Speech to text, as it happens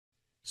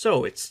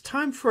So it's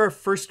time for our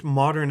first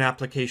modern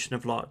application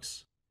of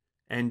logs.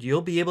 And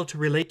you'll be able to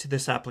relate to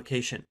this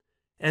application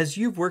as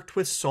you've worked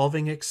with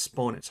solving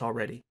exponents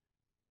already.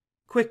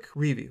 Quick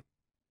review.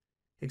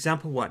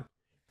 Example 1.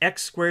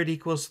 X squared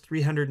equals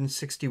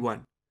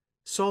 361.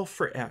 Solve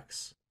for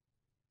x.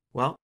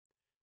 Well,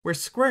 we're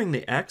squaring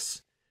the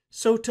x,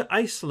 so to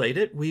isolate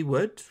it we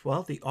would,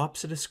 the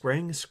opposite of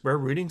squaring is square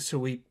rooting, so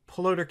we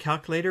pull out our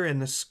calculator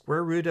and the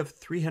square root of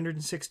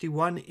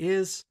 361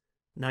 is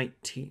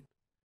 19.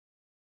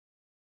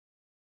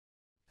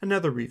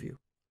 Another review.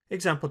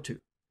 Example 2.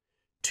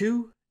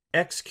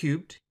 2x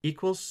cubed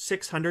equals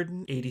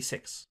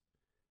 686.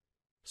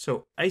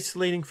 So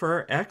isolating for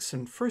our x,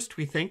 and first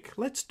we think,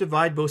 let's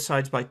divide both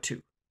sides by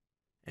 2.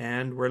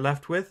 And we're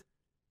left with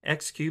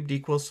x cubed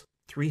equals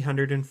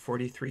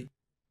 343.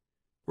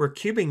 We're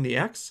cubing the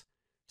x,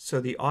 so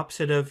the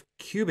opposite of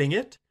cubing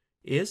it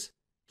is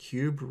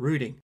cube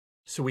rooting.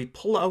 So we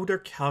pull out our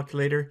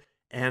calculator,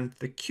 and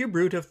the cube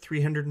root of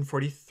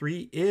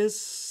 343 is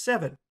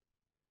 7.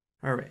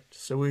 All right,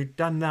 so we've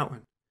done that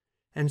one.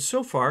 And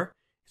so far,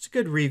 it's a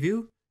good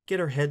review, get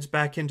our heads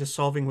back into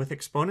solving with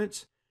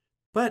exponents,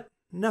 but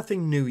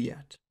nothing new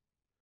yet.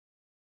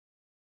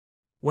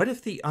 What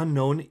if the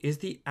unknown is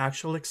the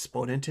actual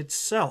exponent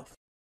itself?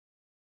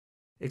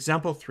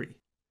 Example 3.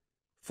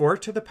 4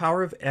 to the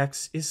power of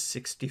x is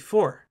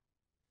 64.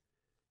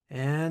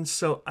 And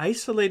so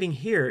isolating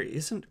here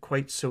isn't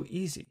quite so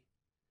easy.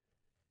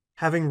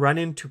 Having run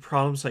into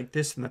problems like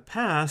this in the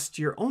past,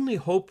 your only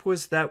hope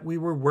was that we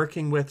were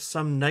working with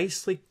some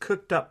nicely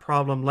cooked up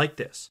problem like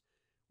this,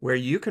 where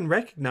you can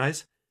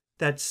recognize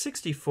that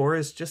 64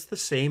 is just the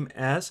same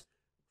as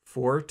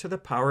 4 to the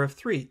power of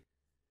 3.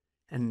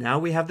 And now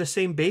we have the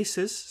same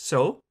basis,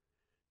 so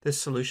the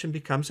solution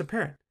becomes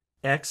apparent.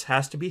 X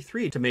has to be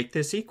 3 to make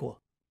this equal.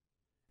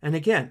 And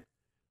again,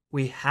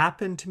 we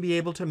happen to be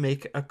able to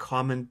make a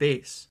common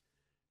base.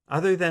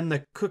 Other than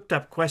the cooked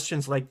up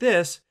questions like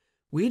this,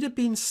 we'd have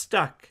been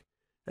stuck,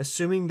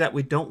 assuming that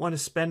we don't want to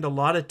spend a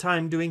lot of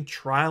time doing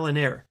trial and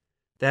error.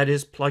 That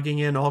is, plugging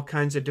in all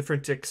kinds of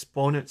different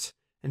exponents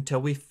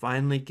until we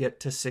finally get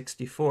to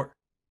 64.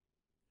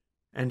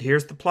 And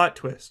here's the plot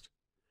twist.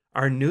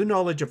 Our new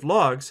knowledge of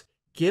logs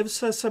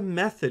gives us a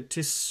method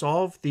to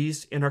solve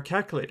these in our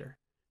calculator.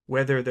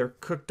 Whether they're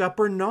cooked up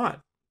or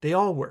not, they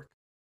all work.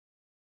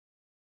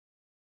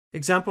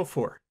 Example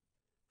 4.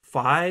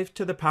 5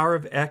 to the power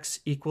of x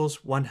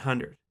equals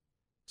 100.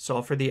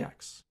 Solve for the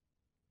x.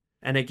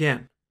 And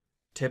again,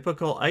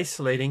 typical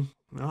isolating,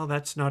 well,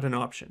 that's not an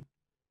option.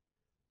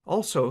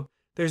 Also,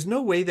 there's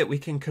no way that we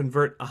can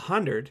convert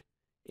 100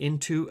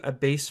 into a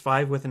base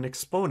 5 with an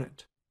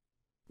exponent.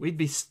 We'd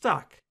be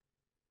stuck.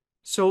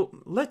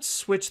 So let's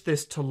switch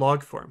this to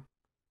log form.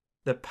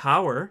 The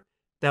power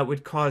that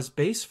would cause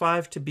base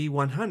 5 to be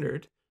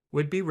 100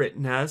 would be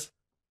written as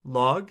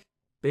log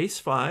base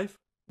 5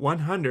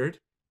 100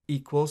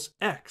 equals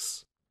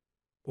x.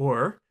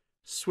 Or,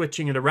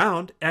 switching it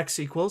around, x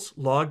equals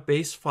log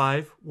base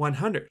 5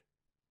 100.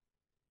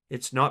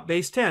 It's not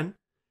base 10,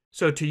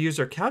 so to use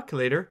our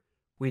calculator,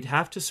 we'd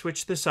have to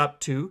switch this up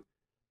to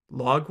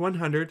log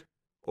 100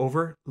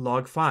 over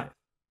log 5.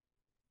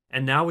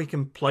 And now we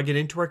can plug it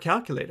into our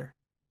calculator.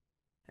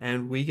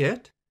 And we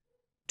get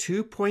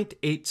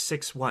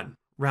 2.861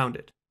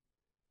 rounded.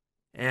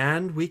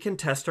 And we can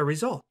test our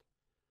result.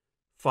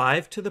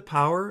 5 to the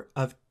power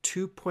of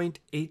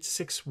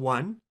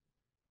 2.861.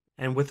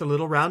 And with a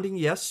little rounding,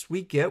 yes,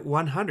 we get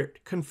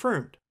 100.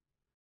 Confirmed.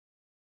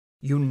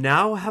 You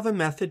now have a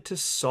method to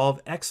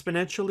solve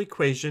exponential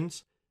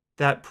equations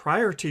that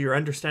prior to your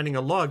understanding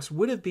of logs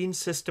would have been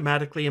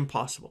systematically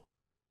impossible.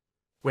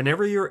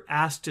 Whenever you're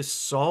asked to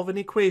solve an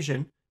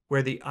equation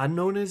where the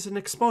unknown is an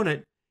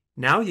exponent,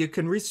 now you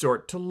can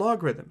resort to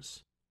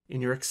logarithms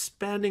in your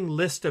expanding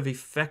list of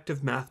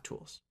effective math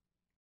tools.